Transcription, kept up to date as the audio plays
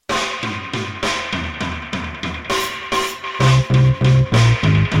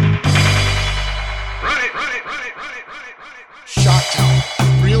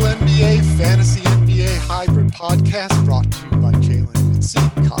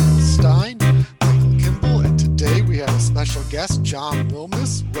Stein, Michael Kimball, and today we have a special guest, John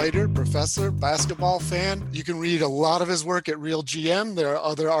Wilmus, writer, professor, basketball fan. You can read a lot of his work at Real GM. There are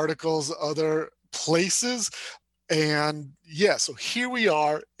other articles, other places. And yeah, so here we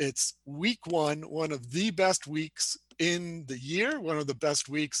are. It's week one of the best weeks in the year, one of the best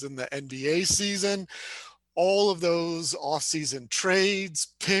weeks in the NBA season. All of those off-season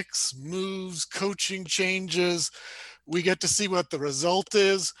trades, picks, moves, coaching changes. We get to see what the result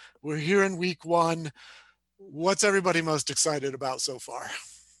is. We're here in week one. What's everybody most excited about so far?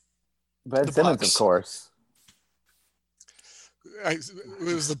 Ben Simmons, of course. It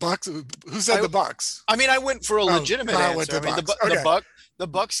was the Bucks. Who said the Bucks? I mean, I went for a legitimate answer. The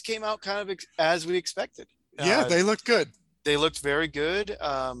Bucks came out kind of as we expected. Yeah, they looked good. They looked very good.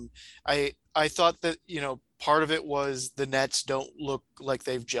 I thought that, part of it was the Nets don't look like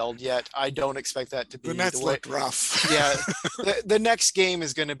they've gelled yet. I don't expect that to be the Nets looked rough. Yeah, the next game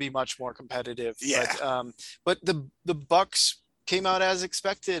is going to be much more competitive. Yeah. But the Bucks came out as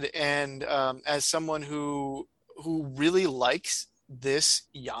expected, and as someone who really likes this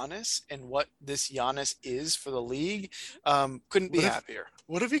Giannis and what this Giannis is for the league, couldn't be happier.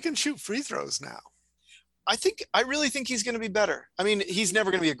 What if he can shoot free throws now? I really think he's going to be better. I mean, he's never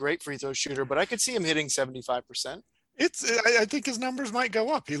going to be a great free throw shooter, but I could see him hitting 75%. I think his numbers might go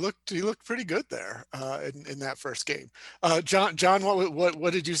up. He looked pretty good there in that first game. John,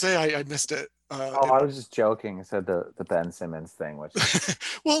 what did you say? I missed it. I was just joking. I said the Ben Simmons thing, which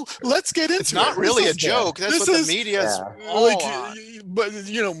well, let's get into it. It's not really a joke. That's what the media's all on. But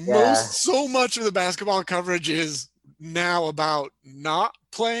so much of the basketball coverage is now about not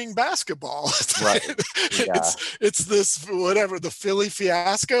playing basketball. Right. Yeah. It's this whatever, the Philly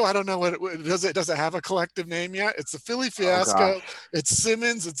fiasco. I don't know what it does. It doesn't have a collective name yet. It's the Philly fiasco. It's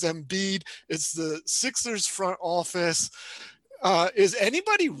Simmons. It's Embiid. It's the Sixers front office. Is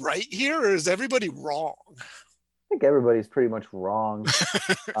anybody right here, or is everybody wrong? I think everybody's pretty much wrong.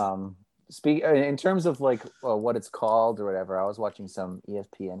 In terms of what it's called or whatever, I was watching some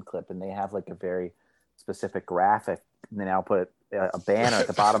ESPN clip, and they have like a very specific graphic, and they now put a banner at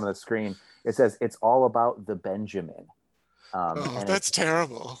the bottom of the screen. It says it's all about the Benjamin. That's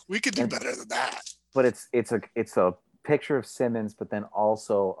terrible. We could do better than that. But it's a picture of Simmons, but then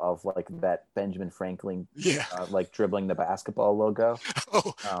also of like that Benjamin Franklin, dribbling the basketball logo.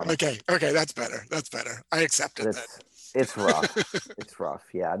 Okay, that's better. I accept it. It's rough. It's rough.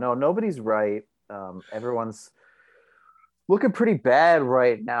 Yeah, no, nobody's right. Everyone's looking pretty bad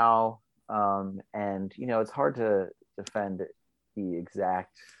right now. And it's hard to defend the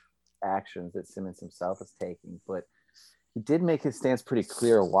exact actions that Simmons himself is taking, but he did make his stance pretty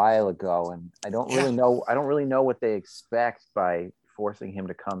clear a while ago, and I don't really know what they expect by forcing him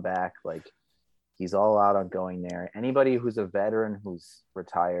to come back. Like, he's all out on going there. Anybody who's a veteran, who's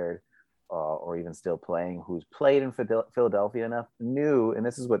retired, or even still playing, who's played in Philadelphia enough, knew, and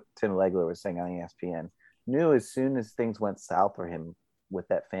this is what Tim Legler was saying on ESPN, knew as soon as things went south for him with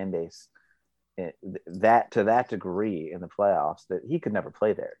that fan base, that to that degree in the playoffs, that he could never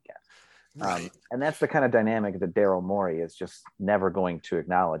play there again. Right. And that's the kind of dynamic that Daryl Morey is just never going to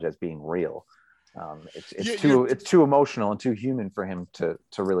acknowledge as being real. It's too emotional and too human for him to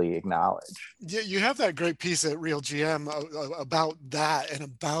really acknowledge. Yeah, you have that great piece at Real GM about that, and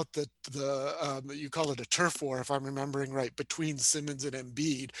about the you call it a turf war, if I'm remembering right, between Simmons and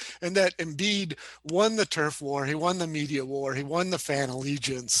Embiid, and that Embiid won the turf war, he won the media war, he won the fan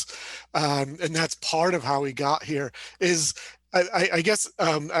allegiance, and that's part of how he got here. I guess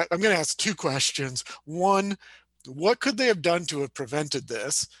I'm going to ask two questions. One, what could they have done to have prevented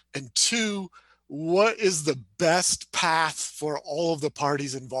this? And two, what is the best path for all of the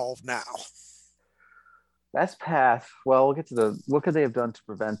parties involved now? Best path. Well, we'll get to what could they have done to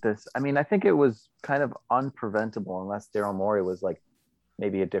prevent this? I mean, I think it was kind of unpreventable unless Daryl Morey was like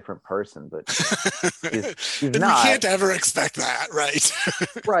maybe a different person, but he's not. We can't ever expect that, right?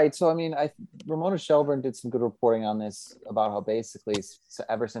 Right. So, I mean, Ramona Shelburne did some good reporting on this about how basically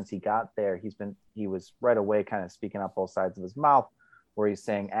ever since he got there, he was right away kind of speaking out both sides of his mouth, where he's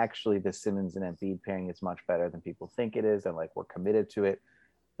saying, actually, the Simmons and Embiid pairing is much better than people think it is, and like we're committed to it.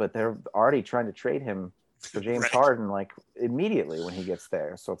 But they're already trying to trade him for James Harden like immediately when he gets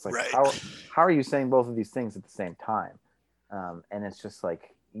there. So it's like, how are you saying both of these things at the same time? And it's just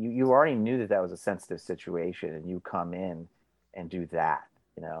like you already knew that was a sensitive situation, and you come in and do that,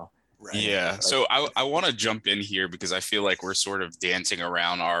 Right. Yeah. So I want to jump in here because I feel like we're sort of dancing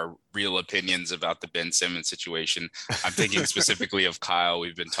around our real opinions about the Ben Simmons situation. I'm thinking specifically of Kyle.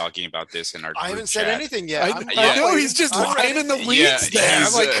 We've been talking about this in our group I haven't chat. said anything yet. I know he's just lying in the weeds there.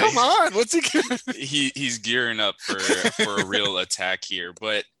 I'm like, come on, what's he? He's gearing up for a real attack here,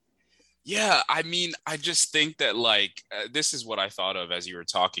 but Yeah, I mean, I just think that like this is what I thought of as you were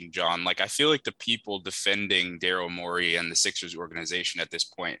talking, John. Like, I feel like the people defending Daryl Morey and the Sixers organization at this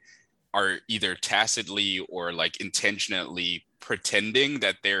point are either tacitly or like intentionally pretending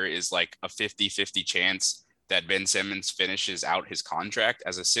that there is like a 50-50 chance that Ben Simmons finishes out his contract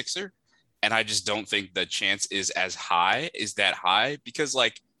as a Sixer. And I just don't think the chance is that high because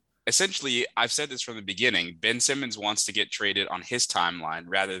like essentially I've said this from the beginning, Ben Simmons wants to get traded on his timeline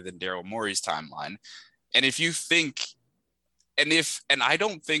rather than Daryl Morey's timeline. And if you think and I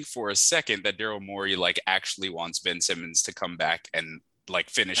don't think for a second that Daryl Morey like actually wants Ben Simmons to come back and like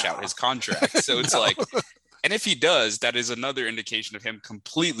finish out his contract. So it's like, and if he does, that is another indication of him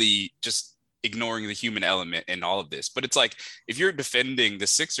completely just ignoring the human element in all of this. But it's like if you're defending the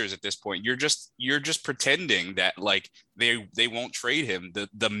Sixers at this point, you're just pretending that like they won't trade him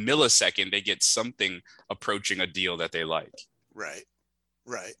the millisecond they get something approaching a deal that they like. Right.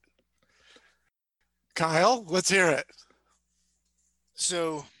 Kyle, let's hear it.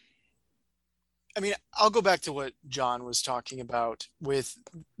 So, I mean, I'll go back to what John was talking about with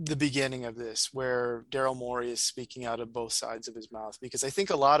the beginning of this, where Daryl Morey is speaking out of both sides of his mouth, because I think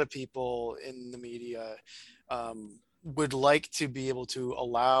a lot of people in the media would like to be able to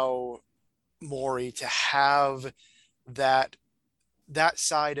allow Morey to have that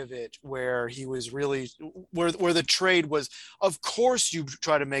side of it where he was really where the trade was, of course you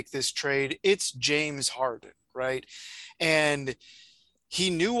try to make this trade, it's James Harden, right? And he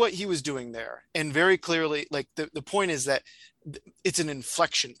knew what he was doing there. And very clearly, like the point is that it's an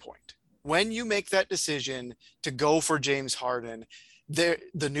inflection point. When you make that decision to go for James Harden,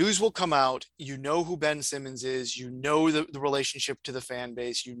 the news will come out. You know who Ben Simmons is. You know the relationship to the fan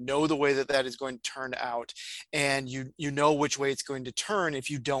base. You know the way that is going to turn out. And you know which way it's going to turn if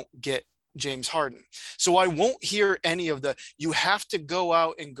you don't get James Harden. So I won't hear any of the, you have to go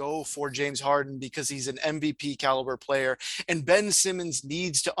out and go for James Harden because he's an MVP caliber player and Ben Simmons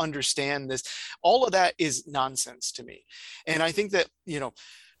needs to understand this. All of that is nonsense to me. And I think that,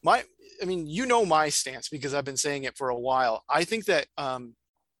 my stance because I've been saying it for a while. I think that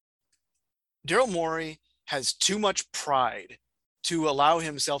Daryl Morey has too much pride to allow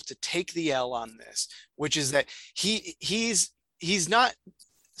himself to take the L on this, which is that he's not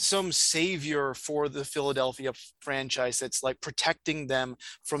some savior for the Philadelphia franchise that's like protecting them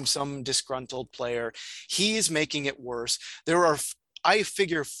from some disgruntled player. He is making it worse. There are, I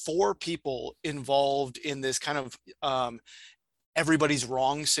figure, 4 people involved in this kind of everybody's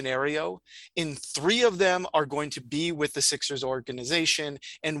wrong scenario, and 3 of them are going to be with the Sixers organization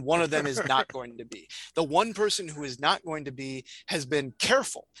and 1 of them is not going to be. The one person who is not going to be has been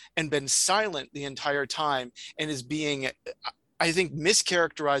careful and been silent the entire time and is being, I think,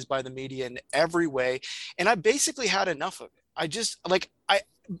 mischaracterized by the media in every way. And I basically had enough of it.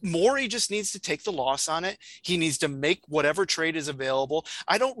 Morey just needs to take the loss on it. He needs to make whatever trade is available.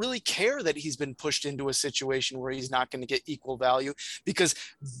 I don't really care that he's been pushed into a situation where he's not going to get equal value, because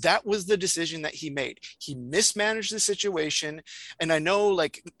that was the decision that he made. He mismanaged the situation. And I know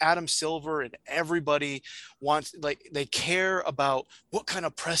like Adam Silver and everybody wants, like, they care about what kind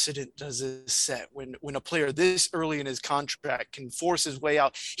of precedent does this set when a player this early in his contract can force his way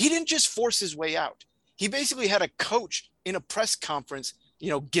out. He didn't just force his way out. He basically had a coach in a press conference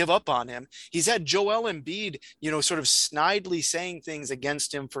give up on him. He's had Joel Embiid, sort of snidely saying things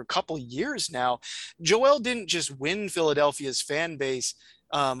against him for a couple of years now. Joel didn't just win Philadelphia's fan base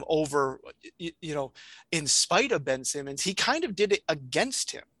over, in spite of Ben Simmons. He kind of did it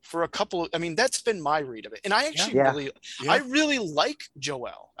against him for a couple of, that's been my read of it. And I actually I really like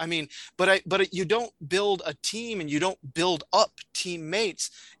Joel. But you don't build a team and you don't build up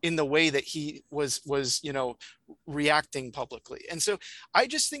teammates in the way that he was reacting publicly. And so I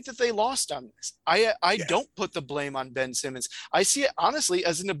just think that they lost on this. I don't put the blame on Ben Simmons. I see it honestly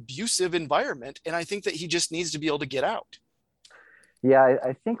as an abusive environment. And I think that he just needs to be able to get out. Yeah,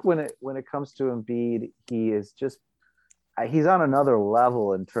 I think when it comes to Embiid, he's on another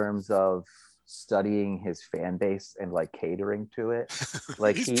level in terms of studying his fan base and like catering to it.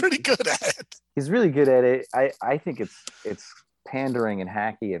 Like he's pretty good at it. He's really good at it. I think it's pandering and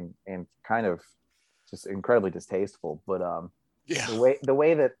hacky and kind of just incredibly distasteful. But the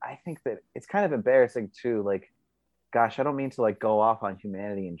way that I think that it's kind of embarrassing too. Like, gosh, I don't mean to like go off on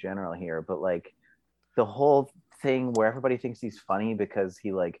humanity in general here, but like the whole thing where everybody thinks he's funny because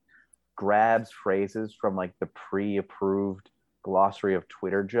he like grabs phrases from like the pre-approved glossary of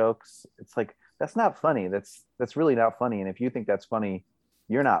Twitter jokes. It's like, that's not funny. That's really not funny. And if you think that's funny,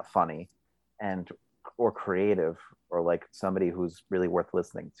 you're not funny or creative or like somebody who's really worth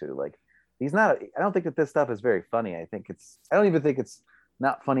listening to. Like, I don't think that this stuff is very funny. I don't even think it's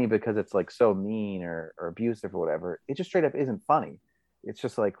not funny because it's like so mean or abusive or whatever. It just straight up isn't funny. It's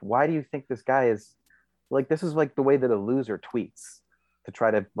just like, why do you think this guy is like, this is like the way that a loser tweets to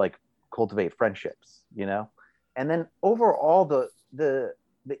try to like cultivate friendships, you know? And then overall, the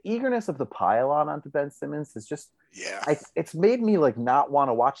eagerness of the pile onto Ben Simmons is just, it's made me like not want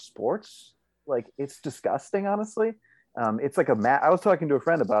to watch sports. Like, it's disgusting, honestly. It's like I was talking to a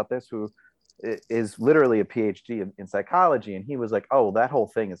friend about this who is literally a PhD in psychology, and he was like, oh, that whole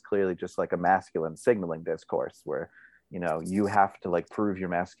thing is clearly just like a masculine signaling discourse where, you know, you have to like prove your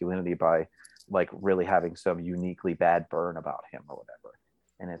masculinity by like really having some uniquely bad burn about him or whatever.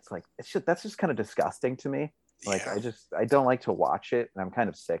 And it's like, that's just kind of disgusting to me. Like, I don't like to watch it, and I'm kind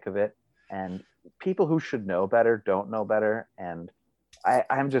of sick of it. And people who should know better don't know better. And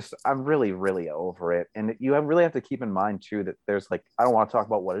I'm really, really over it. And you really have to keep in mind too, that there's like, I don't want to talk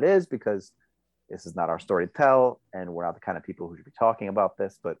about what it is because this is not our story to tell, and we're not the kind of people who should be talking about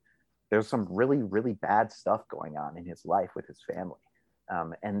this, but there's some really, really bad stuff going on in his life with his family.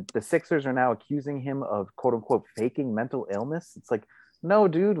 And the Sixers are now accusing him of quote unquote faking mental illness. It's like, no,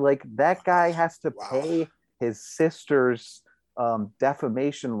 dude, like that guy has to pay his sister's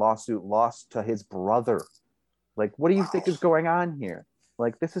defamation lawsuit lost to his brother. Like, what do you think is going on here?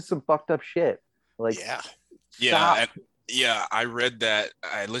 Like, this is some fucked up shit. Like, I read that.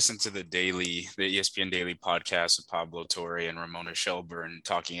 I listened to the ESPN Daily podcast with Pablo Torre and Ramona Shelburne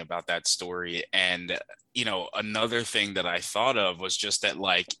talking about that story. And, you know, another thing that I thought of was just that,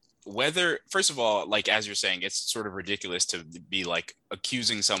 like, whether, first of all, like, as you're saying, it's sort of ridiculous to be like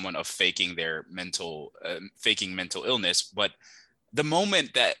accusing someone of faking their mental illness. But the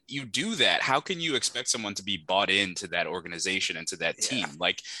moment that you do that, how can you expect someone to be bought into that organization and to that team?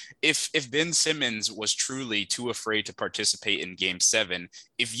 Like, if Ben Simmons was truly too afraid to participate in Game 7,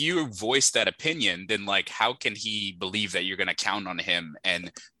 if you voice that opinion, then like, how can he believe that you're going to count on him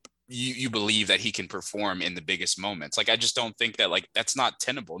and you believe that he can perform in the biggest moments? Like, I just don't think that, like, that's not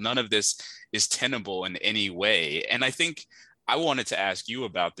tenable. None of this is tenable in any way. And I think I wanted to ask you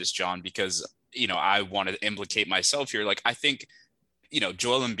about this, John, because, you know, I want to implicate myself here. Like, I think, you know,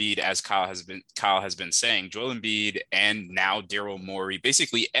 Joel Embiid, as Kyle has been saying, Joel Embiid and now Daryl Morey,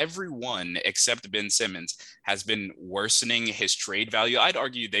 basically everyone except Ben Simmons has been worsening his trade value. I'd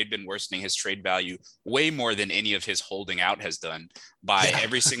argue they've been worsening his trade value way more than any of his holding out has done. By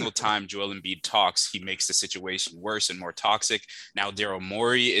every single time Joel Embiid talks, he makes the situation worse and more toxic. Now Daryl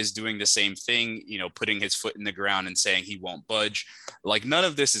Morey is doing the same thing, you know, putting his foot in the ground and saying he won't budge. Like, none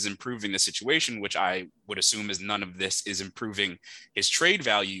of this is improving the situation, which I would assume is none of this is improving his trade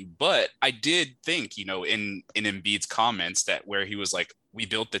value. But I did think, you know, in Embiid's comments that where he was like, we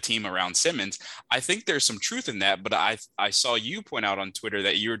built the team around Simmons, I think there's some truth in that. But I saw you point out on Twitter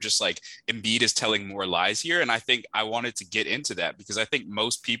that you were just like, Embiid is telling more lies here. And I think I wanted to get into that because I think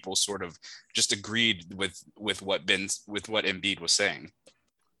most people sort of just agreed with what Embiid was saying.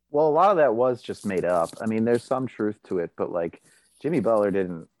 Well, a lot of that was just made up. I mean, there's some truth to it, but like, Jimmy Butler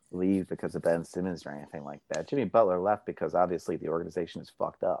didn't leave because of Ben Simmons or anything like that. Jimmy Butler left because obviously the organization is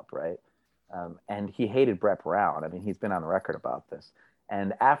fucked up, right? And he hated Brett Brown. I mean, he's been on the record about this.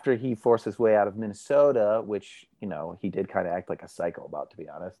 And after he forced his way out of Minnesota, which, you know, he did kind of act like a psycho about, to be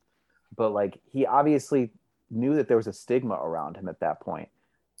honest, but like, he obviously knew that there was a stigma around him at that point.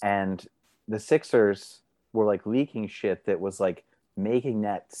 And the Sixers were like leaking shit that was like making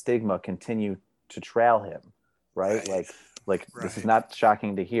that stigma continue to trail him, right? Like This is not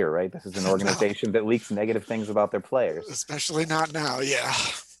shocking to hear, right? This is an organization that leaks negative things about their players. Especially not now, yeah.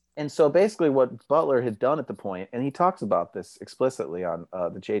 And so basically what Butler had done at the point, and he talks about this explicitly on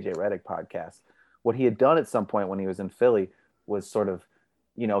the JJ Redick podcast, what he had done at some point when he was in Philly was sort of,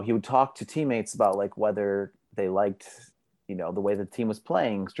 you know, he would talk to teammates about like whether they liked, you know, the way the team was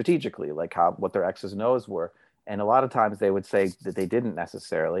playing strategically, like what their X's and O's were. And a lot of times they would say that they didn't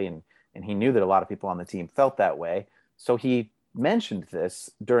necessarily. And he knew that a lot of people on the team felt that way. So he mentioned this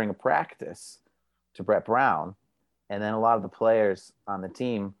during a practice to Brett Brown. And then a lot of the players on the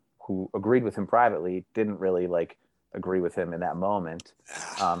team who agreed with him privately didn't really like agree with him in that moment.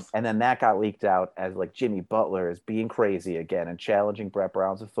 And then that got leaked out as like Jimmy Butler is being crazy again and challenging Brett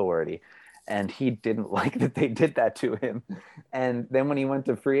Brown's authority. And he didn't like that they did that to him. And then when he went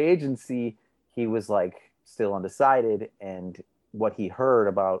to free agency, he was like still undecided. And what he heard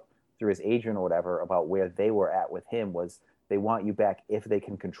about through his agent or whatever about where they were at with him was they want you back if they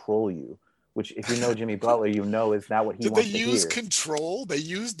can control you. Which, if you know Jimmy Butler, you know is not what he wants to hear. Did they use control? They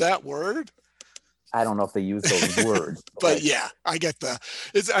used that word? I don't know if they use those words. But yeah, I get that.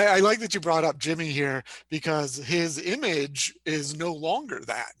 I like that you brought up Jimmy here because his image is no longer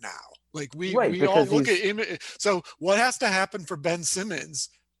that now. Like we Right, all because look at him. So what has to happen for Ben Simmons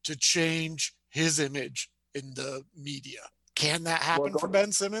to change his image in the media? Can that well, happen for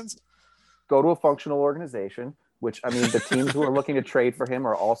Ben Simmons? go to a functional organization, which I mean, the teams who are looking to trade for him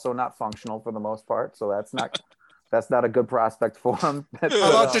are also not functional for the most part. So that's not a good prospect for him. How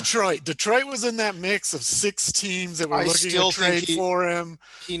about Detroit? Detroit was in that mix of 6 teams that were I looking still to think trade for him.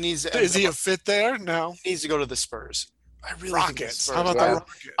 he needs. Is he a fit there? No. He needs to go to the Spurs. I really think the Rockets. Spurs. How about the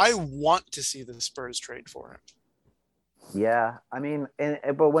Rockets? I want to see the Spurs trade for him. Yeah, I mean,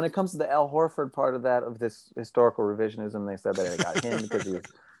 but when it comes to the Al Horford part of this historical revisionism, they said that they got him because he was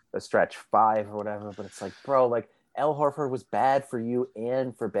a stretch 5 or whatever. But it's like, bro, like Al Horford was bad for you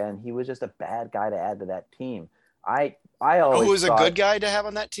and for Ben. He was just a bad guy to add to that team. I always who was thought a good guy to have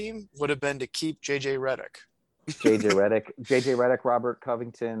on that team would have been to keep JJ Redick. JJ Redick, Robert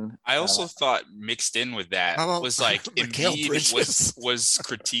Covington. I also thought mixed in with that was like Embiid was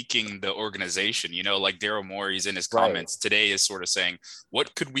critiquing the organization. You know, like Daryl Morey's in his comments today is sort of saying,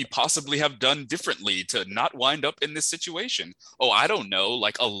 what could we possibly have done differently to not wind up in this situation? Oh, I don't know,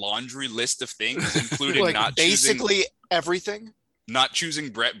 like a laundry list of things, including like not basically everything. Not choosing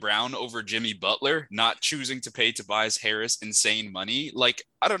Brett Brown over Jimmy Butler, not choosing to pay Tobias Harris insane money. Like,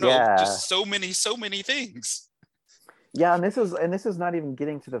 I don't know, just so many things. Yeah, and this is not even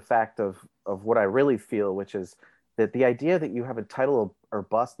getting to the fact of what I really feel, which is that the idea that you have a title or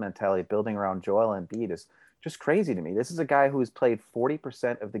bust mentality building around Joel Embiid is just crazy to me. This is a guy who's played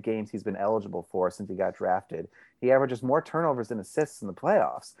 40% of the games he's been eligible for since he got drafted. He averages more turnovers than assists in the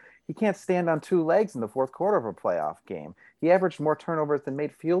playoffs. He can't stand on 2 legs in the fourth quarter of a playoff game. He averaged more turnovers than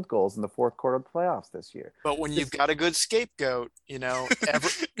made field goals in the fourth quarter of the playoffs this year. But when you've got a good scapegoat, you know,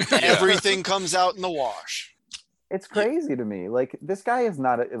 everything comes out in the wash. It's crazy to me. Like, this guy is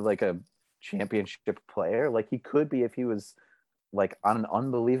not like a championship player. Like, he could be if he was like on an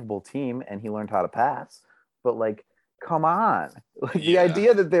unbelievable team and he learned how to pass. But like, come on. Like the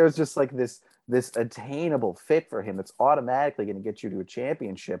idea that there's just like this attainable fit for him that's automatically going to get you to a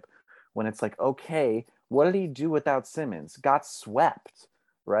championship when it's like, okay, what did he do without Simmons? Got swept,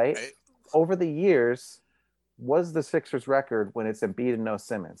 right? Over the years, was the Sixers record when it's Embiid and no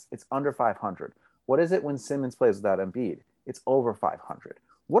Simmons? It's under 500. What is it when Simmons plays without Embiid? It's over 500.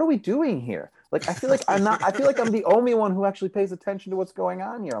 What are we doing here? Like, I feel like I'm the only one who actually pays attention to what's going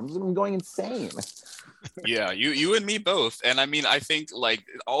on here. I'm going insane. Yeah, you and me both. And I mean, I think like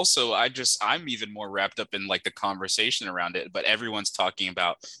also I'm even more wrapped up in like the conversation around it, but everyone's talking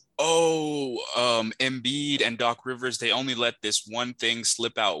about, Embiid and Doc Rivers, they only let this one thing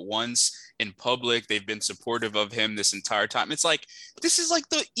slip out once in public. They've been supportive of him this entire time. It's like, this is like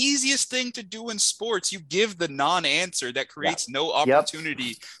the easiest thing to do in sports. You give the non-answer that creates no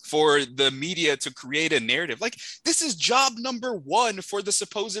opportunity for the media to create a narrative. Like, this is job number 1 for the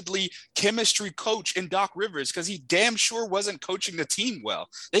supposedly chemistry coach in Doc Rivers, because he damn sure wasn't coaching the team well.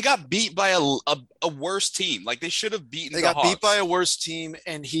 They got beat by a worse team. Like, they should have beaten the Hawks. They got beat by a worse team,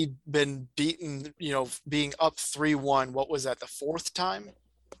 and he'd been beaten, you know, being up 3-1. What was that, the 4th time?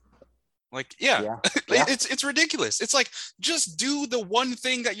 Like, it's ridiculous. It's like, just do the one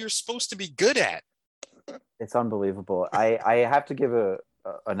thing that you're supposed to be good at. It's unbelievable. I have to give a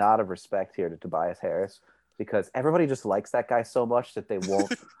nod of respect here to Tobias Harris, because everybody just likes that guy so much that they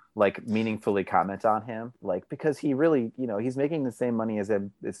won't like meaningfully comment on him. Like, because he really, you know, he's making the same money as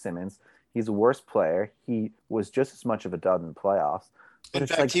Simmons. He's a worse player. He was just as much of a dud in the playoffs. In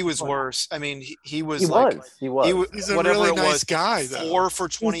fact, like, he was worse. I mean, he was. He's a really nice guy, though. 4 for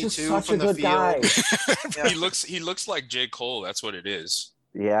 22 from the field. He looks like J. Cole. That's what it is.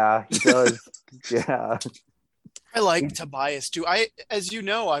 Yeah, he does. Yeah. I like Tobias too. As you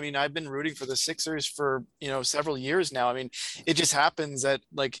know, I mean, I've been rooting for the Sixers for, you know, several years now. I mean, it just happens that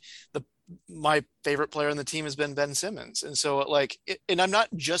like my favorite player on the team has been Ben Simmons. And so like, and I'm not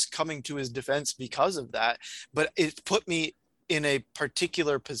just coming to his defense because of that, but it put me in a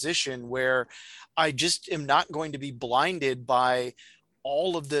particular position where I just am not going to be blinded by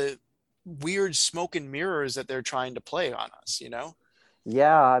all of the weird smoke and mirrors that they're trying to play on us, you know?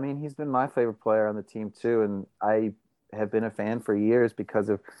 Yeah, I mean, he's been my favorite player on the team too, and I have been a fan for years because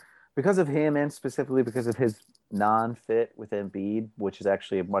of him, and specifically because of his non-fit with Embiid, which is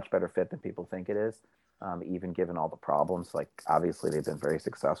actually a much better fit than people think it is, even given all the problems. Like, obviously, they've been very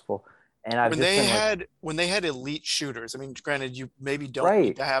successly. And when they had elite shooters, I mean, granted, you maybe don't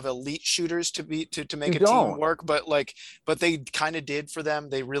need to have elite shooters to make team work, but they kind of did for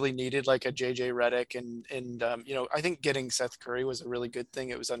them. They really needed like a JJ Redick, and you know, I think getting Seth Curry was a really good thing.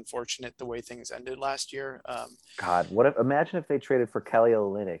 It was unfortunate the way things ended last year. God, imagine if they traded for Kelly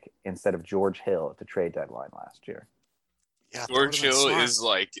Olynyk instead of George Hill at the trade deadline last year. Yeah, George Hill is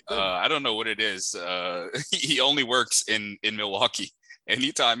like, I don't know what it is. He only works in Milwaukee.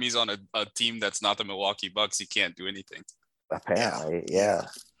 Anytime he's on a team that's not the Milwaukee Bucks, he can't do anything. Apparently, yeah.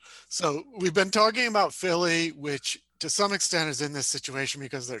 So we've been talking about Philly, which to some extent is in this situation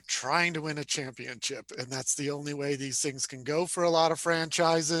because they're trying to win a championship. And that's the only way these things can go for a lot of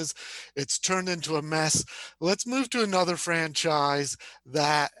franchises. It's turned into a mess. Let's move to another franchise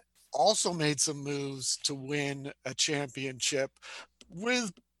that also made some moves to win a championship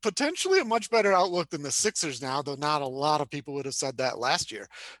with potentially a much better outlook than the Sixers now, though not a lot of people would have said that last year.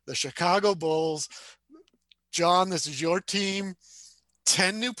 The Chicago Bulls. John, this is your team.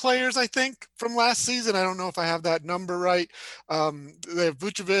 10 new players, I think, from last season. I don't know if I have that number right. They have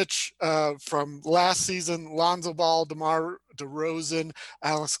Vucevic from last season, Lonzo Ball, DeMar DeRozan,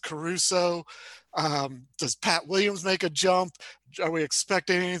 Alex Caruso. Does Pat Williams make a jump? Are we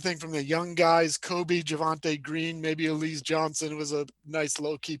expecting anything from the young guys? Kobe, Javonte Green, maybe Elise Johnson was a nice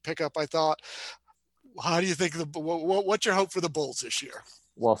low-key pickup, I thought. How do you think, what's your hope for the Bulls this year?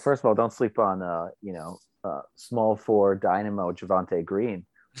 Well, first of all, don't sleep on, small forward dynamo Javonte Green,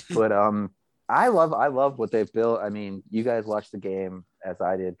 but I love what they've built. I mean, you guys watched the game as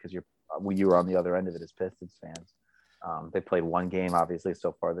I did because you were on the other end of it as Pistons fans. They played one game obviously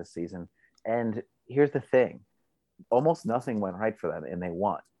so far this season, and here's the thing: almost nothing went right for them, and they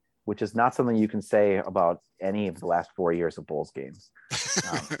won, which is not something you can say about any of the last 4 years of Bulls games.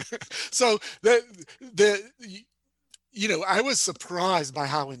 So I was surprised by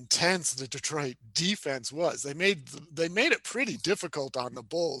how intense the Detroit defense was. They made it pretty difficult on the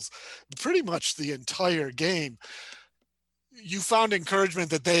Bulls, pretty much the entire game. You found encouragement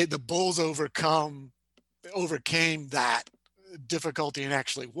that the Bulls overcame that difficulty and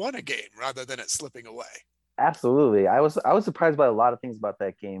actually won a game rather than it slipping away. Absolutely. I was surprised by a lot of things about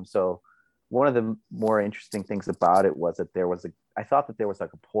that game. So one of the more interesting things about it was that I thought that there was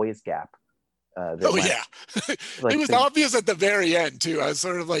like a poise gap. It was obvious at the very end too. I was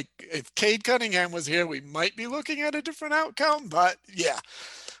sort of like, if Cade Cunningham was here, we might be looking at a different outcome. But yeah.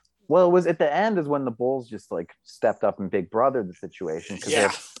 Well, it was at the end is when the Bulls just like stepped up and big brothered the situation because they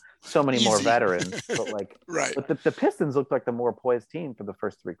have so many more veterans. But like, right. But the Pistons looked like the more poised team for the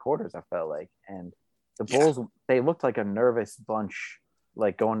first 3 quarters. I felt like, and the Bulls they looked like a nervous bunch,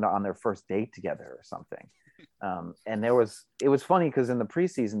 like going on their first date together or something. And it was funny because in the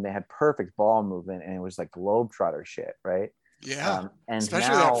preseason they had perfect ball movement and it was like globetrotter shit, right? Yeah. And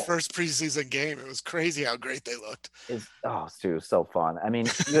especially now, that first preseason game, it was crazy how great they looked. Dude, it was so fun. I mean,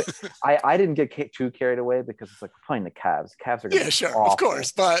 I didn't get too carried away because it's like we're playing the Cavs. Cavs are gonna be sure, awful. Of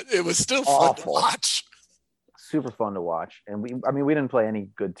course, but it was still fun to watch. Super fun to watch. And we didn't play any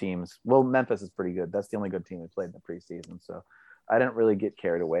good teams. Well, Memphis is pretty good. That's the only good team we played in the preseason. So I didn't really get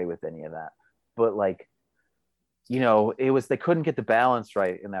carried away with any of that. But like, they couldn't get the balance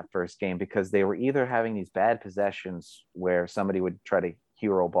right in that first game because they were either having these bad possessions where somebody would try to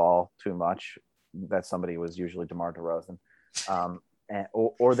hero ball too much. That somebody was usually DeMar DeRozan.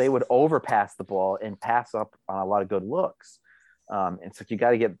 Or they would overpass the ball and pass up on a lot of good looks. And so you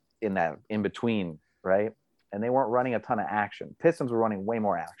got to get in that in between, right? And they weren't running a ton of action. Pistons were running way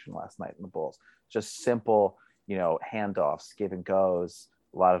more action last night than the Bulls. Just simple, handoffs, give and goes,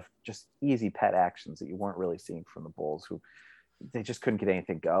 a lot of just easy pet actions that you weren't really seeing from the Bulls, who they just couldn't get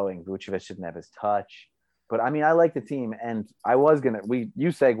anything going. Vucevic didn't have his touch. But I mean, I like the team, and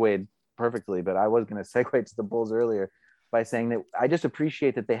you segued perfectly, but I was gonna segue to the Bulls earlier by saying that I just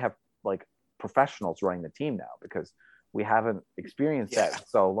appreciate that they have like professionals running the team now because we haven't experienced that in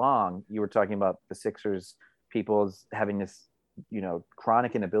so long. You were talking about the Sixers people having this,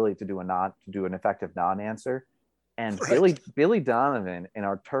 chronic inability to do an effective non-answer. And right. Billy Donovan and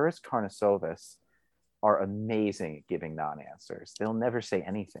Arturas Karnisovas are amazing at giving non-answers. They'll never say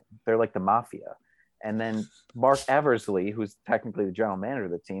anything. They're like the mafia. And then Mark Eversley, who's technically the general manager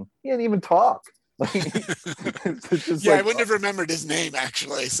of the team, he didn't even talk. I wouldn't have remembered his name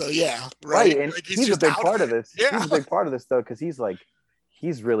actually. So yeah, right. And like he's a big part of this. Yeah. He's a big part of this though, because he's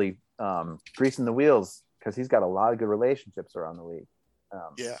really greasing the wheels because he's got a lot of good relationships around the league.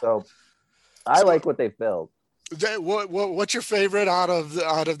 So I like what they've built. What's your favorite out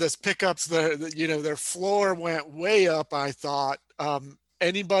of this pickups? Their floor went way up. I thought.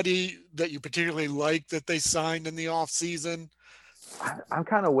 Anybody that you particularly like that they signed in the off season? I'm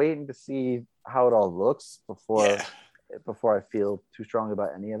kind of waiting to see how it all looks before I feel too strong about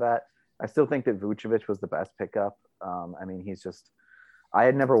any of that. I still think that Vucevic was the best pickup. I mean, I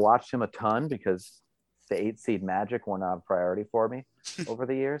had never watched him a ton because the 8 seed Magic were not a priority for me over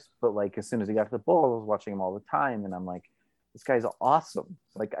the years. But like as soon as he got to the Bulls, I was watching him all the time, and I'm like, this guy's awesome.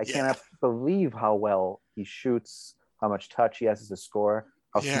 Like I cannot believe how well he shoots, how much touch he has as a scorer,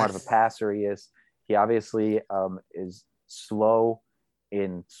 how Yeah. smart of a passer he is. He obviously is slow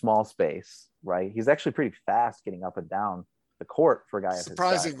in small space, right? He's actually pretty fast getting up and down the court for a guy of his size.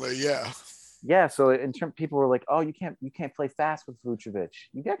 Surprisingly, yeah. Yeah, so in terms, people were like, "Oh, you can't play fast with Vucevic."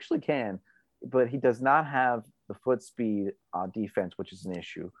 You actually can, but he does not have the foot speed on defense, which is an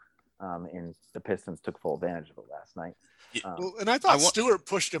issue. And the Pistons took full advantage of it last night. Well, and I thought Stewart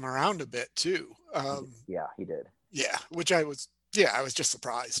pushed him around a bit too. Yeah, he did. Yeah, which I was just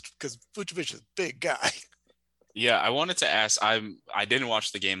surprised because Vucevic is a big guy. Yeah, I wanted to ask. I didn't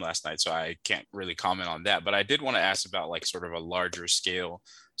watch the game last night, so I can't really comment on that. But I did want to ask about like sort of a larger scale,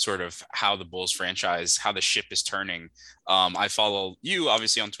 sort of how the Bulls franchise, how the ship is turning. I follow you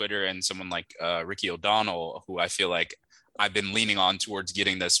obviously on Twitter, and someone like Ricky O'Donnell, who I feel like I've been leaning on towards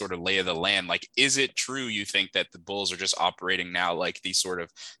getting the sort of lay of the land. Like, is it true you think that the Bulls are just operating now like these sort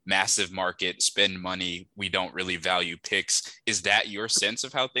of massive market, spend money, we don't really value picks? Is that your sense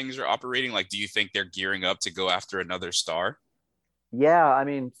of how things are operating? Like, do you think they're gearing up to go after another star? Yeah, I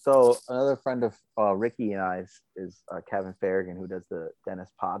mean, so another friend of Ricky and I is Kevin Farragon, who does the Dennis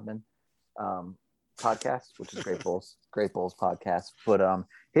Podman podcast, which is Great Bulls podcast. But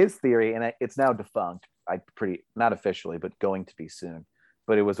his theory, and it's now defunct, not officially, but going to be soon.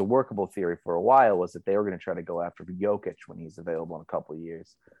 But it was a workable theory for a while, was that they were going to try to go after Jokic when he's available in a couple of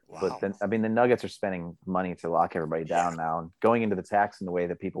years. Wow. But then, I mean, the Nuggets are spending money to lock everybody down now and going into the tax in the way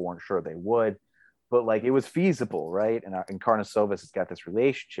that people weren't sure they would. But like, it was feasible, right? And Karnisovas has got this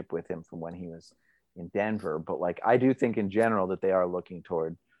relationship with him from when he was in Denver. But like, I do think in general that they are looking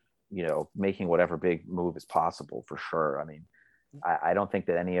toward, making whatever big move is possible for sure. I mean, I don't think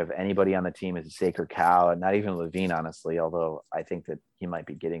that anybody on the team is a sacred cow, and not even Levine, honestly, although I think that he might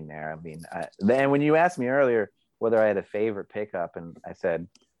be getting there. I mean, then when you asked me earlier whether I had a favorite pickup, and I said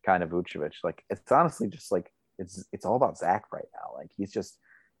kind of Vucevic, like, it's honestly just like, it's all about Zach right now. Like, he's just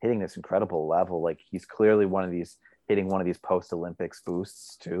hitting this incredible level. Like, he's clearly hitting one of these post-Olympics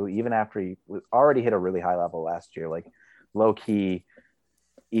boosts too, even after he already hit a really high level last year, like low key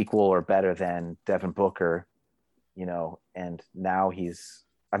equal or better than Devin Booker, and now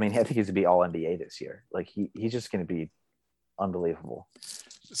I think he's going to be all NBA this year. Like, he's just going to be unbelievable.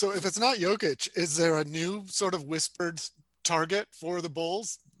 So if it's not Jokic, is there a new sort of whispered target for the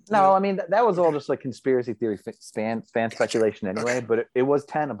Bulls? No, I mean, that was all just like conspiracy theory fan speculation anyway, but it was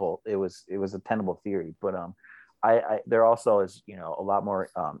tenable. It was a tenable theory, but there also is, a lot more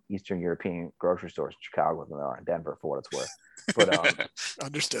Eastern European grocery stores in Chicago than there are in Denver, for what it's worth. But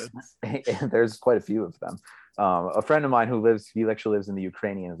understood. There's quite a few of them. A friend of mine he actually lives in the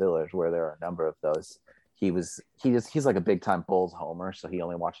Ukrainian village where there are a number of those. He's like a big time Bulls homer, so he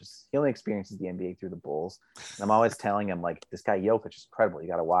only experiences the NBA through the Bulls. And I'm always telling him, like, this guy Jokic is incredible. You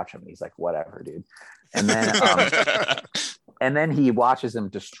got to watch him. And he's like, whatever, dude. And then and then he watches him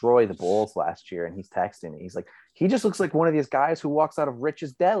destroy the Bulls last year, and he's texting me. He's like, he just looks like one of these guys who walks out of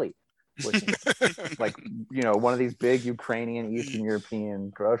Rich's Deli, which is like, one of these big Ukrainian, Eastern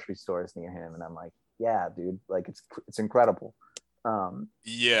European grocery stores near him. And I'm like, yeah, dude, like, it's incredible.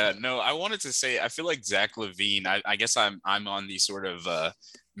 Yeah, no, I wanted to say, I feel like Zach LaVine, I guess I'm on the sort of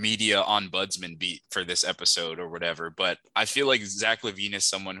media ombudsman beat for this episode or whatever, but I feel like Zach LaVine is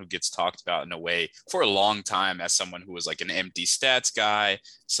someone who gets talked about in a way for a long time as someone who was like an empty stats guy,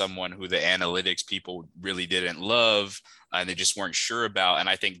 someone who the analytics people really didn't love and they just weren't sure about. And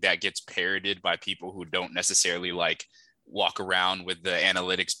I think that gets parroted by people who don't necessarily like walk around with the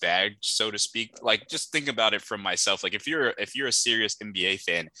analytics bag, so to speak. Like, just think about it from myself. Like, if you're a serious NBA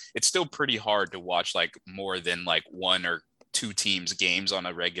fan, it's still pretty hard to watch like more than like one or two teams games on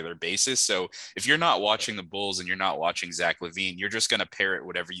a regular basis. So if you're not watching the Bulls and you're not watching Zach LaVine, you're just going to parrot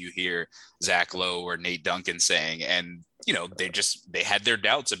whatever you hear Zach Lowe or Nate Duncan saying. And, they had their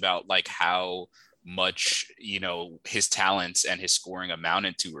doubts about like how much his talents and his scoring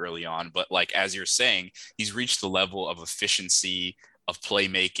amounted to early on, but like, as you're saying, he's reached the level of efficiency, of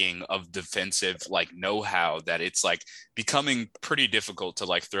playmaking, of defensive like know-how, that it's like becoming pretty difficult to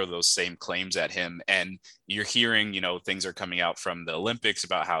like throw those same claims at him. And you're hearing things are coming out from the Olympics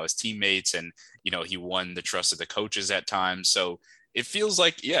about how his teammates and he won the trust of the coaches at times. So it feels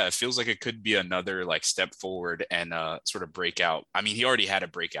like it could be another like step forward and sort of breakout. I mean, he already had a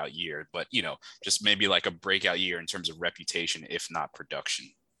breakout year, but just maybe like a breakout year in terms of reputation, if not production.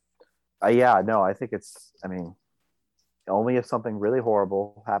 I think only if something really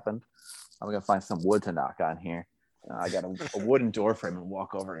horrible happened. I'm gonna find some wood to knock on here. I got a wooden door frame and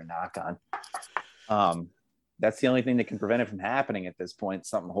walk over and knock on. That's the only thing that can prevent it from happening at this point.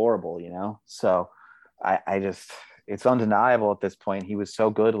 Something horrible, So I just, it's undeniable at this point. He was so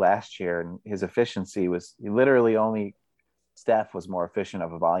good last year, and his efficiency was literally only Steph was more efficient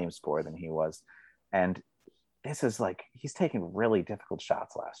of a volume score than he was. And this is like, he's taken really difficult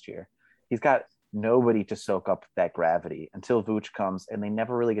shots last year. He's got nobody to soak up that gravity until Vooch comes, and they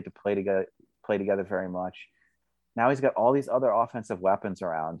never really get to play together very much. Now he's got all these other offensive weapons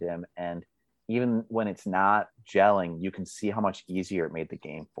around him, and even when it's not gelling, you can see how much easier it made the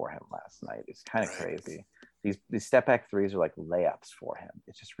game for him last night. It's kind of crazy. These step back threes are like layups for him.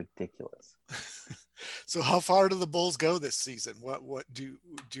 It's just ridiculous. So how far do the Bulls go this season? What do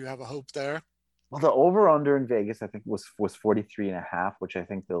you have a hope there? Well, the over under in Vegas, I think was 43.5, which I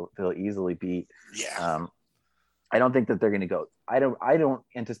think they'll easily beat. Yeah. I don't think that they're going to go. I don't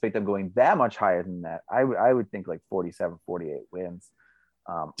anticipate them going that much higher than that. I would think like 47, 48 wins.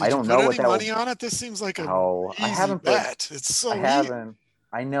 I don't know what that money on it. This seems like I haven't bet. It's so. I haven't.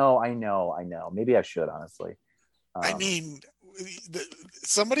 I know. Maybe I should, honestly. I mean,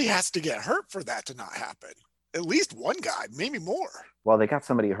 somebody has to get hurt for that to not happen. At least one guy, maybe more. Well, they got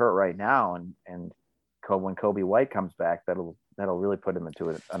somebody hurt right now, and when Kobe White comes back, that'll really put him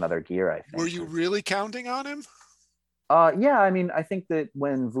into another gear, I think. Were you really counting on him? Yeah. I mean, I think that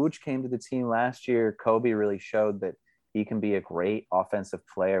when Vooch came to the team last year, Kobe really showed that he can be a great offensive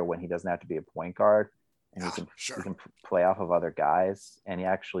player when he doesn't have to be a point guard, and he can play off of other guys. And he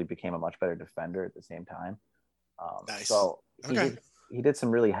actually became a much better defender at the same time. Nice. So he did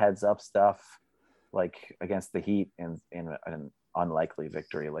some really heads up stuff, like against the Heat in an unlikely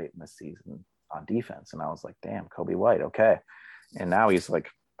victory late in the season on defense. And I was like, damn, Kobe White. Okay. And now he's like,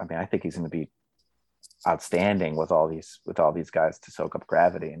 I mean, I think he's going to be outstanding with all these guys to soak up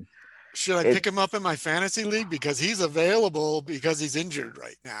gravity. And should I pick him up in my fantasy league because he's available because he's injured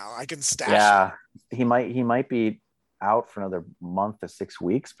right now? I can stash him. Yeah, he might be out for another month to 6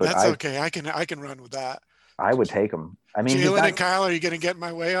 weeks, but that's okay. I can run with that. I would take him. I mean, Jalen and Kyle, are you going to get in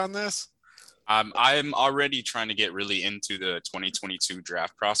my way on this? I'm already trying to get really into the 2022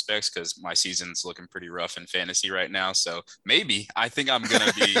 draft prospects because my season's looking pretty rough in fantasy right now. So maybe I think I'm going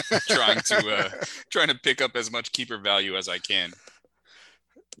to be trying to pick up as much keeper value as I can.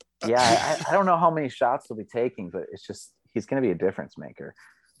 Yeah, I don't know how many shots he'll be taking, but it's just he's going to be a difference maker.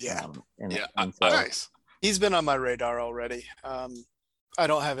 Yeah, nice. He's been on my radar already. I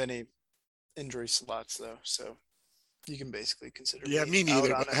don't have any injury slots though, so you can basically consider. Yeah, me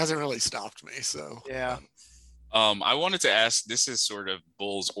neither. But it hasn't really stopped me. So yeah. I wanted to ask, this is sort of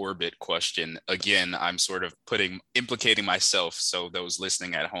Bulls orbit question. Again, I'm sort of implicating myself so those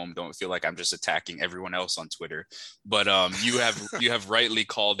listening at home don't feel like I'm just attacking everyone else on Twitter. But you have rightly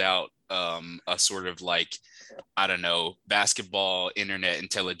called out a sort of like, I don't know, basketball internet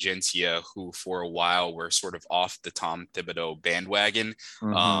intelligentsia who for a while were sort of off the Tom Thibodeau bandwagon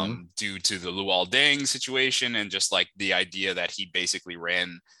due to the Luol Deng situation and just like the idea that he basically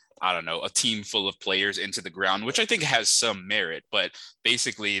ran, I don't know, a team full of players into the ground, which I think has some merit, but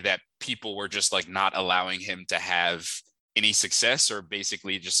basically that people were just like not allowing him to have any success or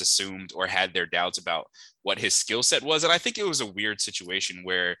basically just assumed or had their doubts about what his skill set was. And I think it was a weird situation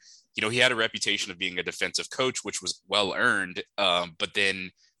where, you know, he had a reputation of being a defensive coach, which was well earned. But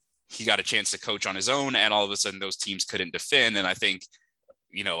then he got a chance to coach on his own and all of a sudden those teams couldn't defend. And I think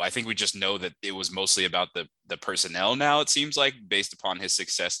we just know that it was mostly about the personnel now, it seems like, based upon his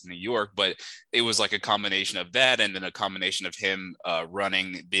success in New York. But it was like a combination of that and then a combination of him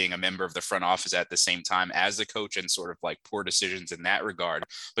being a member of the front office at the same time as a coach and sort of like poor decisions in that regard.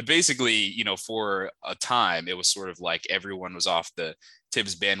 But basically, you know, for a time, it was sort of like everyone was off the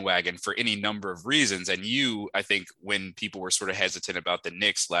Tibbs bandwagon for any number of reasons. And you, I think when people were sort of hesitant about the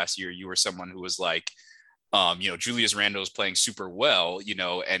Knicks last year, you were someone who was like, you know, Julius Randle is playing super well, you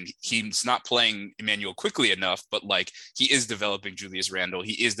know, and he's not playing Emmanuel quickly enough, but like he is developing Julius Randle.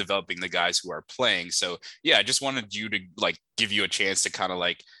 He is developing the guys who are playing. So yeah, I just wanted you to like give you a chance to kind of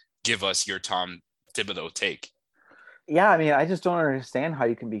like give us your Tom Thibodeau take. Yeah, I mean, I just don't understand how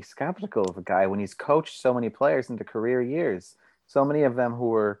you can be skeptical of a guy when he's coached so many players into career years. So many of them who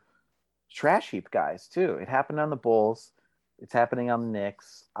were trash heap guys too. It happened on the Bulls. It's happening on the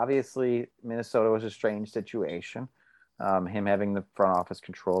Knicks. Obviously, Minnesota was a strange situation. Him having the front office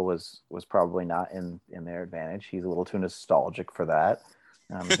control was probably not in their advantage. He's a little too nostalgic for that.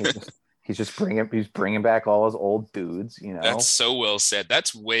 He's bringing back all his old dudes. You know, that's so well said.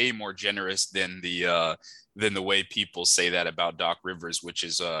 That's way more generous than the way people say that about Doc Rivers, which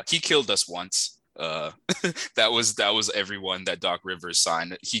is he killed us once. That was everyone that Doc Rivers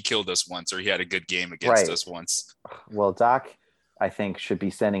signed. He killed us once, or he had a good game against us once. Well, Doc, I think, should be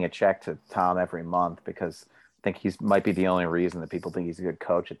sending a check to Tom every month because I think might be the only reason that people think he's a good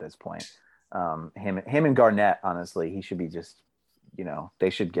coach at this point. Him and Garnett, honestly, he should be just, they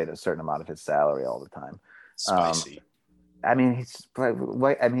should get a certain amount of his salary all the time. Spicy. I mean,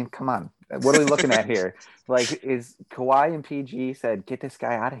 come on. What are we looking at here? Like, is Kawhi and PG said, get this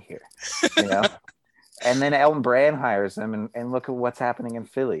guy out of here, And then Elton Brand hires him, and look at what's happening in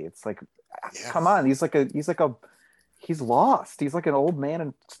Philly. It's like, come on. He's lost. He's like an old man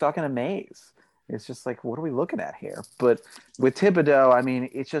and stuck in a maze. It's just like, what are we looking at here? But with Thibodeau, I mean,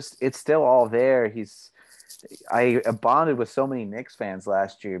 it's still all there. I bonded with so many Knicks fans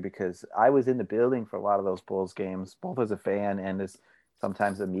last year because I was in the building for a lot of those Bulls games, both as a fan and as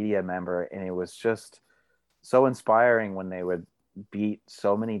sometimes a media member. And it was just so inspiring when they would beat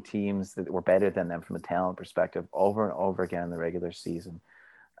so many teams that were better than them from a talent perspective over and over again in the regular season.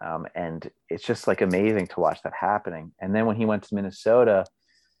 And it's just like amazing to watch that happening. And then when he went to Minnesota,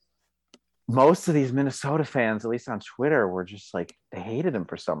 most of these Minnesota fans, at least on Twitter, were just like, they hated him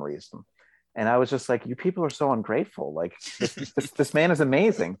for some reason. And I was just like, you people are so ungrateful. Like this man is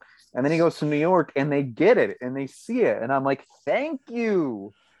amazing. And then he goes to New York and they get it and they see it. And I'm like, thank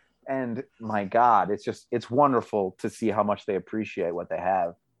you. And my God, it's wonderful to see how much they appreciate what they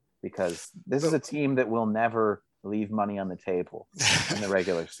have, because this is a team that will never leave money on the table in the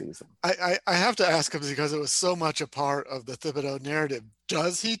regular season. I have to ask him, because it was so much a part of the Thibodeau narrative.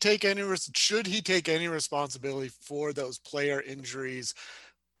 Should he take any responsibility for those player injuries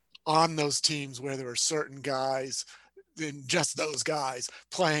on those teams where there were certain guys, and just those guys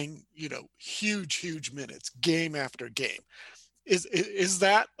playing, huge minutes, game after game? Is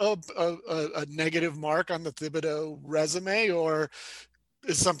that a negative mark on the Thibodeau resume, or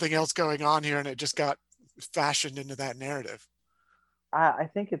is something else going on here and it just got fashioned into that narrative? I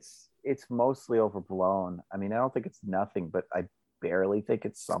think it's mostly overblown. I mean, I don't think it's nothing, but I barely think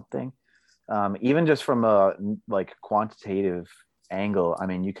it's something. Even just from a quantitative angle, I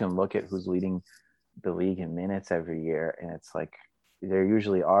mean, you can look at who's leading the league in minutes every year, and it's like there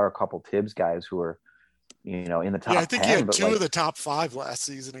usually are a couple Tibbs guys who are, in the top 10. I think he had two of the top 5 last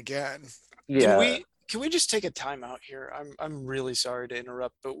season again. Yeah. Can we just take a timeout here? I'm really sorry to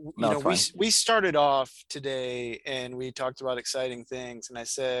interrupt, but we started off today and we talked about exciting things, and I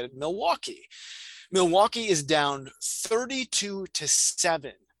said Milwaukee is down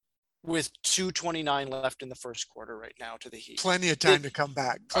 32-7 with 2:29 left in the first quarter right now to the Heat. Plenty of time to come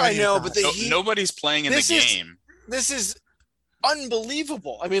back. I know, but the Heat, nobody's playing in the game. This is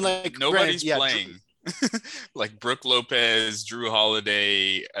unbelievable. I mean, like, nobody's playing. Like Brooke Lopez, Drew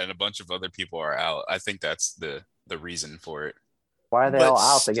Holiday, and a bunch of other people are out. I think that's the reason for it. Why are they all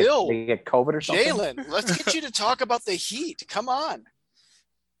out? They get COVID or something? Jalen, let's get you to talk about the Heat. Come on.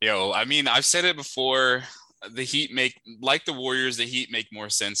 I mean, I've said it before. The Heat like the Warriors, the Heat make more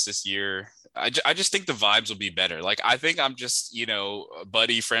sense this year. I just think the vibes will be better. Like, I think I'm just,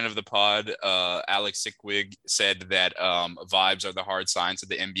 buddy, friend of the pod, Alex Sickwig said that vibes are the hard science of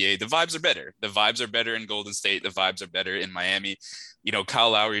the NBA. The vibes are better. The vibes are better in Golden State. The vibes are better in Miami.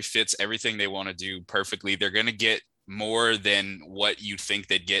 Kyle Lowry fits everything they want to do perfectly. They're going to get more than what you think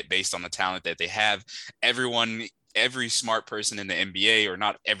they'd get based on the talent that they have. Every smart person in the NBA, or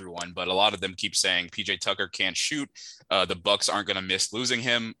not everyone, but a lot of them keep saying PJ Tucker can't shoot. The Bucks aren't going to miss losing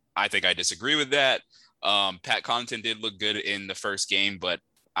him. I think I disagree with that. Pat Connaughton did look good in the first game, but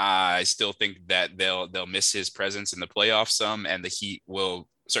I still think that they'll miss his presence in the playoffs some, and the Heat will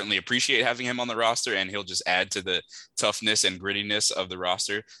certainly appreciate having him on the roster, and he'll just add to the toughness and grittiness of the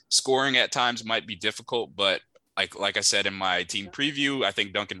roster. Scoring at times might be difficult, but like I said in my team preview, I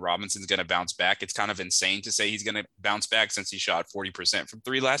think Duncan Robinson's going to bounce back. It's kind of insane to say he's going to bounce back since he shot 40% from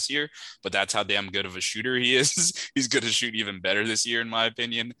 3 last year, but that's how damn good of a shooter he is. He's going to shoot even better this year, in my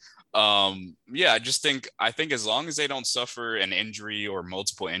opinion. I think as long as they don't suffer an injury or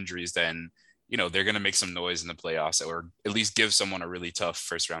multiple injuries, then, they're going to make some noise in the playoffs, or at least give someone a really tough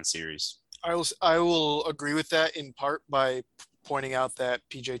first round series. I will agree with that in part by pointing out that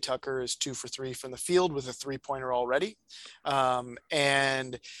PJ Tucker is 2 for 3 from the field with a 3-pointer already.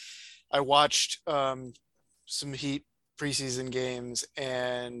 And I watched some Heat preseason games,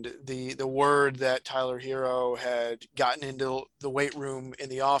 and the word that Tyler Hero had gotten into the weight room in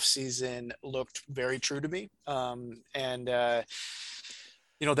the off season looked very true to me. That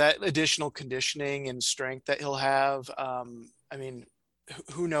additional conditioning and strength that he'll have. I mean,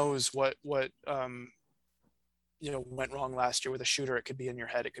 who knows what went wrong last year with a shooter. It could be in your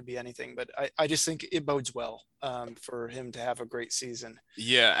head. It could be anything, but I just think it bodes well for him to have a great season.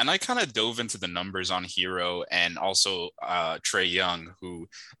 Yeah. And I kind of dove into the numbers on Hero and also Trae Young, who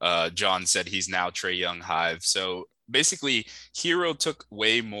John said he's now Trae Young Hive. So basically Hero took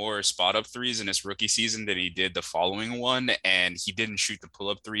way more spot up threes in his rookie season than he did the following one, and he didn't shoot the pull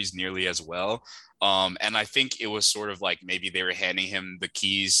up threes nearly as well. And I think it was sort of like maybe they were handing him the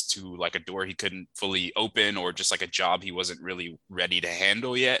keys to like a door he couldn't fully open, or just like a job he wasn't really ready to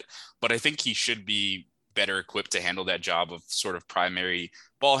handle yet. But I think he should be better equipped to handle that job of sort of primary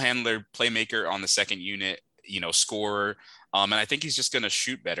ball handler, playmaker on the second unit, scorer. And I think he's just going to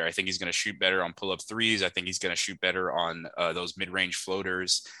shoot better. I think he's going to shoot better on pull-up threes. I think he's going to shoot better on those mid-range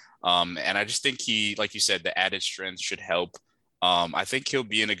floaters. And I just think he, like you said, the added strength should help. I think he'll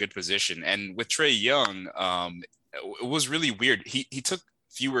be in a good position. And with Trae Young, it was really weird. He took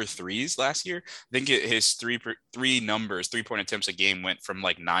fewer threes last year. I think his three-point attempts a game went from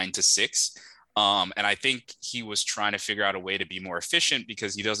like 9 to 6. And I think he was trying to figure out a way to be more efficient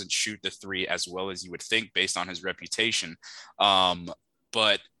because he doesn't shoot the three as well as you would think based on his reputation.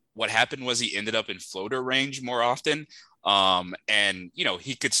 But what happened was he ended up in floater range more often. And,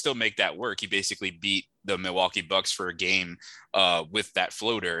 he could still make that work. He basically beat the Milwaukee Bucks for a game with that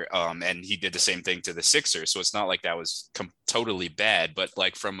floater. And he did the same thing to the Sixers. So it's not like that was totally bad, but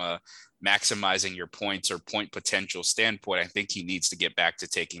like from a maximizing your points or point potential standpoint, I think he needs to get back to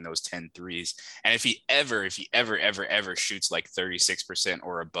taking those 10 threes. And if he ever shoots like 36%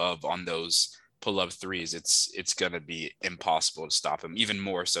 or above on those pull-up threes, it's going to be impossible to stop him, even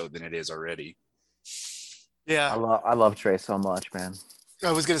more so than it is already. Yeah. I love Trae so much, man.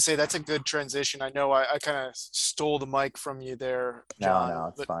 I was going to say that's a good transition. I know I kind of stole the mic from you there, John. No,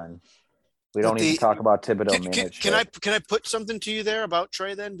 it's fine. We don't need to talk about Thibodeau minutes. Can I put something to you there about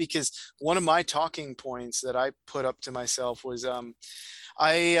Trae then? Because one of my talking points that I put up to myself was the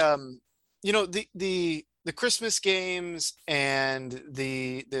Christmas games and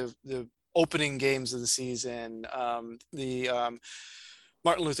the opening games of the season, the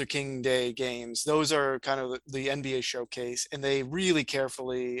Martin Luther King Day games, those are kind of the NBA showcase, and they really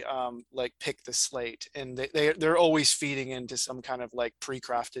carefully pick the slate, and they're always feeding into some kind of like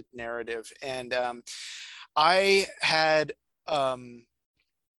pre-crafted narrative. And I had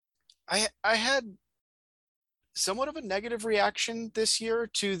somewhat of a negative reaction this year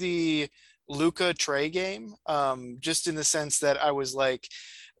to the Luka Trae game, just in the sense that I was like,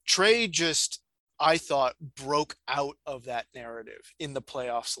 Trae I thought broke out of that narrative in the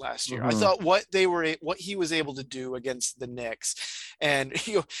playoffs last year. Mm-hmm. I thought what he was able to do against the Knicks, and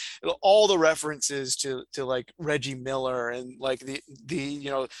all the references to like Reggie Miller and like the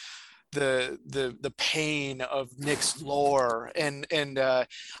pain of Knicks lore, and I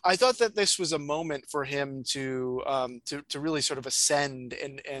thought that this was a moment for him to really sort of ascend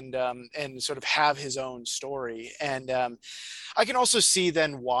and sort of have his own story. And I can also see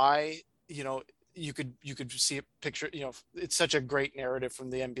then why you could see a picture, it's such a great narrative from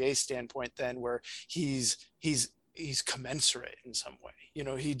the NBA standpoint then, where he's commensurate in some way.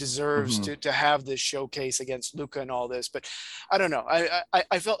 He deserves mm-hmm. to have this showcase against Luka and all this, but I don't know.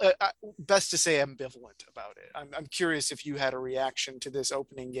 I felt best to say ambivalent about it. I'm curious if you had a reaction to this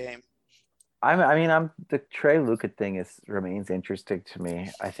opening game. The Trae Luka thing remains interesting to me.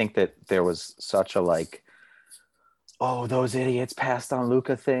 I think that there was such a like, oh, those idiots passed on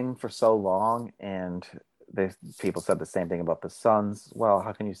Luka thing for so long, and people said the same thing about the Suns. Well,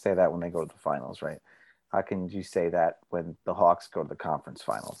 how can you say that when they go to the finals, right? How can you say that when the Hawks go to the conference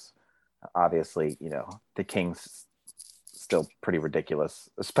finals? Obviously, the Kings still pretty ridiculous,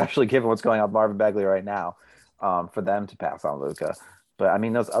 especially given what's going on with Marvin Bagley right now, for them to pass on Luka. But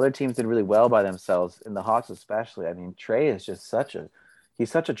those other teams did really well by themselves, and the Hawks especially. Trae is just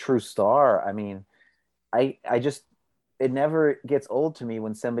he's such a true star. It never gets old to me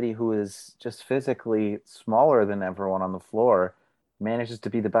when somebody who is just physically smaller than everyone on the floor manages to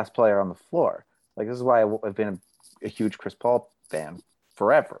be the best player on the floor. Like, this is why I've been a huge Chris Paul fan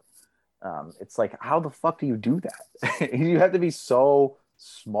forever. It's like, how the fuck do you do that? You have to be so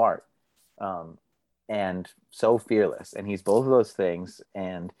smart and so fearless. And he's both of those things.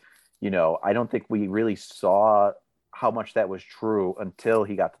 And, I don't think we really saw how much that was true until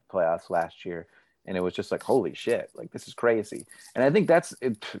he got to the playoffs last year. And it was just like, holy shit, like, this is crazy. And I think that's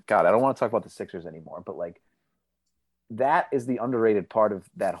it. God, I don't want to talk about the Sixers anymore, but like, that is the underrated part of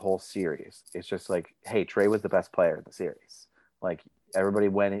that whole series. It's just like, hey, Trae was the best player in the series. Like, everybody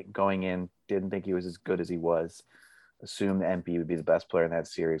going in, didn't think he was as good as he was, assumed MP would be the best player in that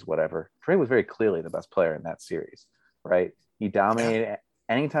series, whatever. Trae was very clearly the best player in that series, right? He dominated.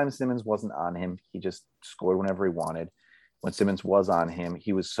 Anytime Simmons wasn't on him, he just scored whenever he wanted. When Simmons was on him,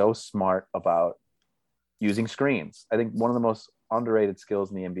 he was so smart about using screens. I think one of the most underrated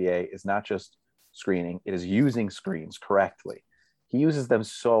skills in the NBA is not just screening, it is using screens correctly. He uses them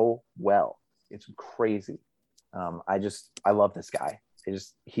so well. It's crazy. I love this guy.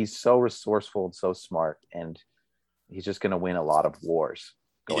 He's so resourceful and so smart, and he's just going to win a lot of wars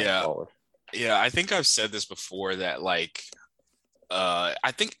going forward. Yeah, I think I've said this before that like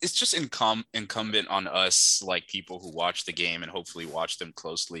I think it's just incumbent on us, like people who watch the game and hopefully watch them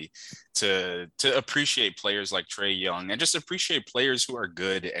closely, to appreciate players like Trae Young and just appreciate players who are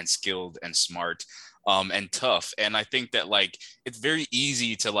good and skilled and smart and tough. And I think that like it's very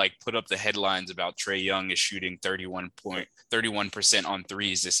easy to like put up the headlines about Trae Young is shooting 31% on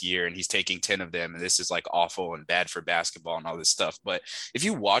threes this year and he's taking 10 of them and this is like awful and bad for basketball and all this stuff. But if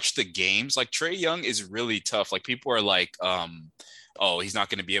you watch the games, like Trae Young is really tough. Like people are like oh, he's not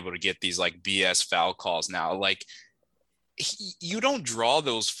going to be able to get these like BS foul calls now. Like you don't draw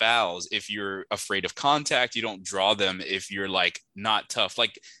those fouls if you're afraid of contact. You don't draw them if you're like not tough.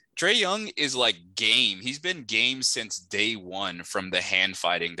 Like Trae Young is like game. He's been game since day one from the hand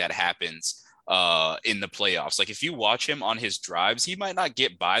fighting that happens in the playoffs. Like if you watch him on his drives, he might not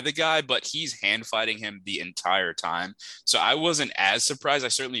get by the guy, but he's hand fighting him the entire time. So I wasn't as surprised. I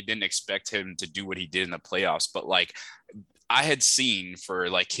certainly didn't expect him to do what he did in the playoffs, but like I had seen for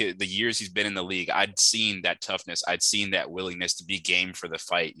like the years he's been in the league, I'd seen that toughness. I'd seen that willingness to be game for the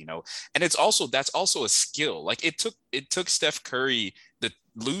fight, you know, and that's also a skill. Like it took Steph Curry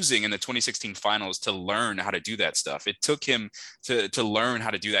losing in the 2016 finals to learn how to do that stuff. It took him to learn how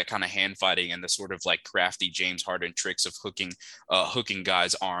to do that kind of hand fighting and the sort of like crafty James Harden tricks of hooking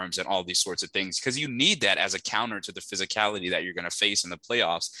guys' arms and all these sorts of things, because you need that as a counter to the physicality that you're going to face in the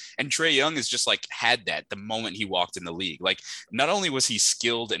playoffs. And Trae Young has just like had that the moment he walked in the league. Like not only was he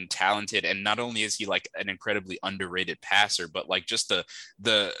skilled and talented, and not only is he like an incredibly underrated passer, but like just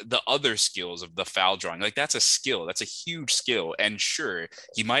the other skills of the foul drawing, like that's a skill. That's a huge skill. And sure,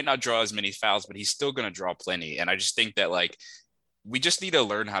 he might not draw as many fouls, but he's still going to draw plenty. And I just think that like we just need to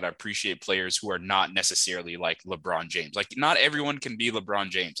learn how to appreciate players who are not necessarily like LeBron James. Like not everyone can be LeBron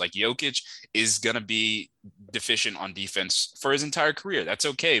James. Like Jokic is going to be deficient on defense for his entire career. That's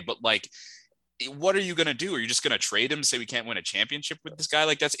okay. But like, what are you going to do? Are you just going to trade him, say we can't win a championship with this guy?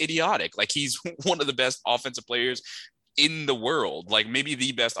 Like that's idiotic. Like he's one of the best offensive players in the world, like maybe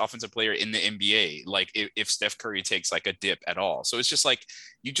the best offensive player in the NBA, like if Steph Curry takes like a dip at all. So it's just like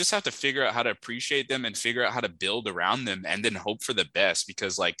you just have to figure out how to appreciate them and figure out how to build around them and then hope for the best,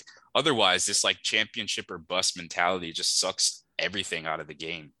 because like otherwise this like championship or bust mentality just sucks everything out of the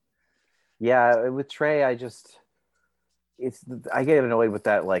game. Yeah, with Trae, I get annoyed with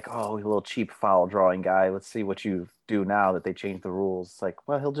that, like, oh, he's a little cheap foul drawing guy. Let's see what you do now that they changed the rules. It's like,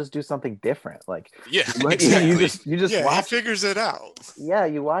 well, he'll just do something different. Like, yeah, exactly. you just watch. He figures it out. Yeah,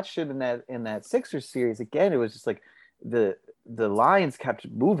 you watched it in that Sixers series again. It was just like the lines kept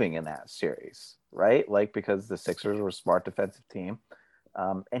moving in that series, right? Like because the Sixers were a smart defensive team,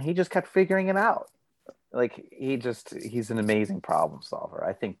 and he just kept figuring it out. Like he's an amazing problem solver.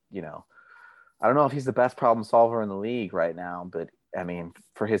 I think I don't know if he's the best problem solver in the league right now, but I mean,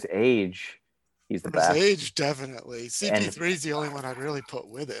 for his age, he's the best. His age, definitely. CP3 is the only one I'd really put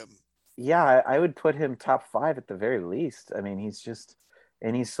with him. Yeah, I would put him top 5 at the very least. I mean, he's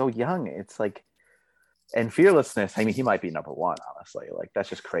so young. It's like, and fearlessness. I mean, he might be number 1, honestly. Like that's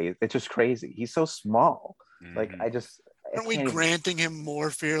just crazy. It's just crazy. He's so small. Mm-hmm. Like Aren't we granting him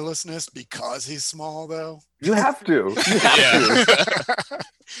more fearlessness because he's small, though? You have to.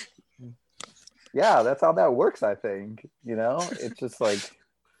 Yeah, that's how that works, I think. It's just like,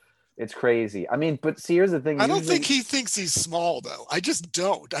 it's crazy. I mean, but see, here's the thing. I don't think he thinks he's small, though. I just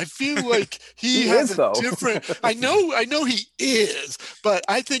don't. I feel like he has a different... I know he is, but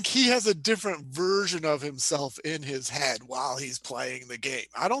I think he has a different version of himself in his head while he's playing the game.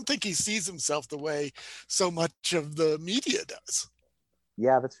 I don't think he sees himself the way so much of the media does.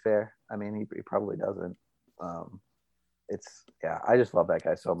 Yeah, that's fair. I mean, he probably doesn't. I just love that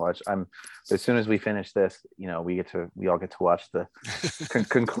guy so much. As soon as we finish this, we all get to watch the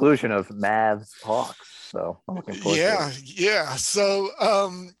conclusion of Mavs Hawks. So I'm looking forward to it. Yeah. So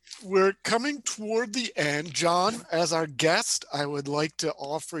we're coming toward the end. John, as our guest, I would like to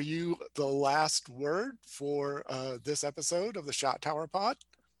offer you the last word for this episode of the Shot Tower Pod.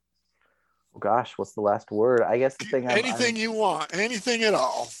 Oh gosh, what's the last word? I guess the thing. Anything you want, anything at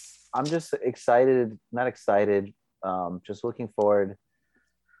all. I'm just excited. Not excited. Just looking forward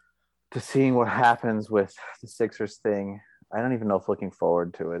to seeing what happens with the Sixers thing. I don't even know if looking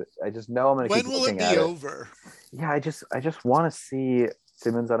forward to it. I just know I'm going to keep looking at it. When will it be over? Yeah, I just want to see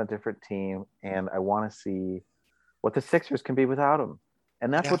Simmons on a different team, and I want to see what the Sixers can be without him.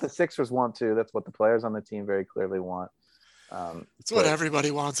 And that's what the Sixers want to. That's what the players on the team very clearly want. It's what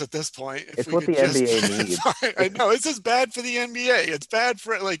everybody wants at this point. It's what the NBA needs. I know this is bad for the NBA. It's bad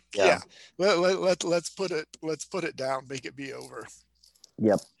for let's put it down. Make it be over.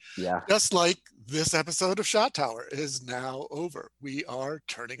 Yep. Yeah. Just like this episode of Shot Tower is now over. We are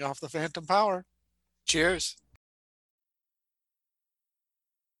turning off the Phantom Power. Cheers.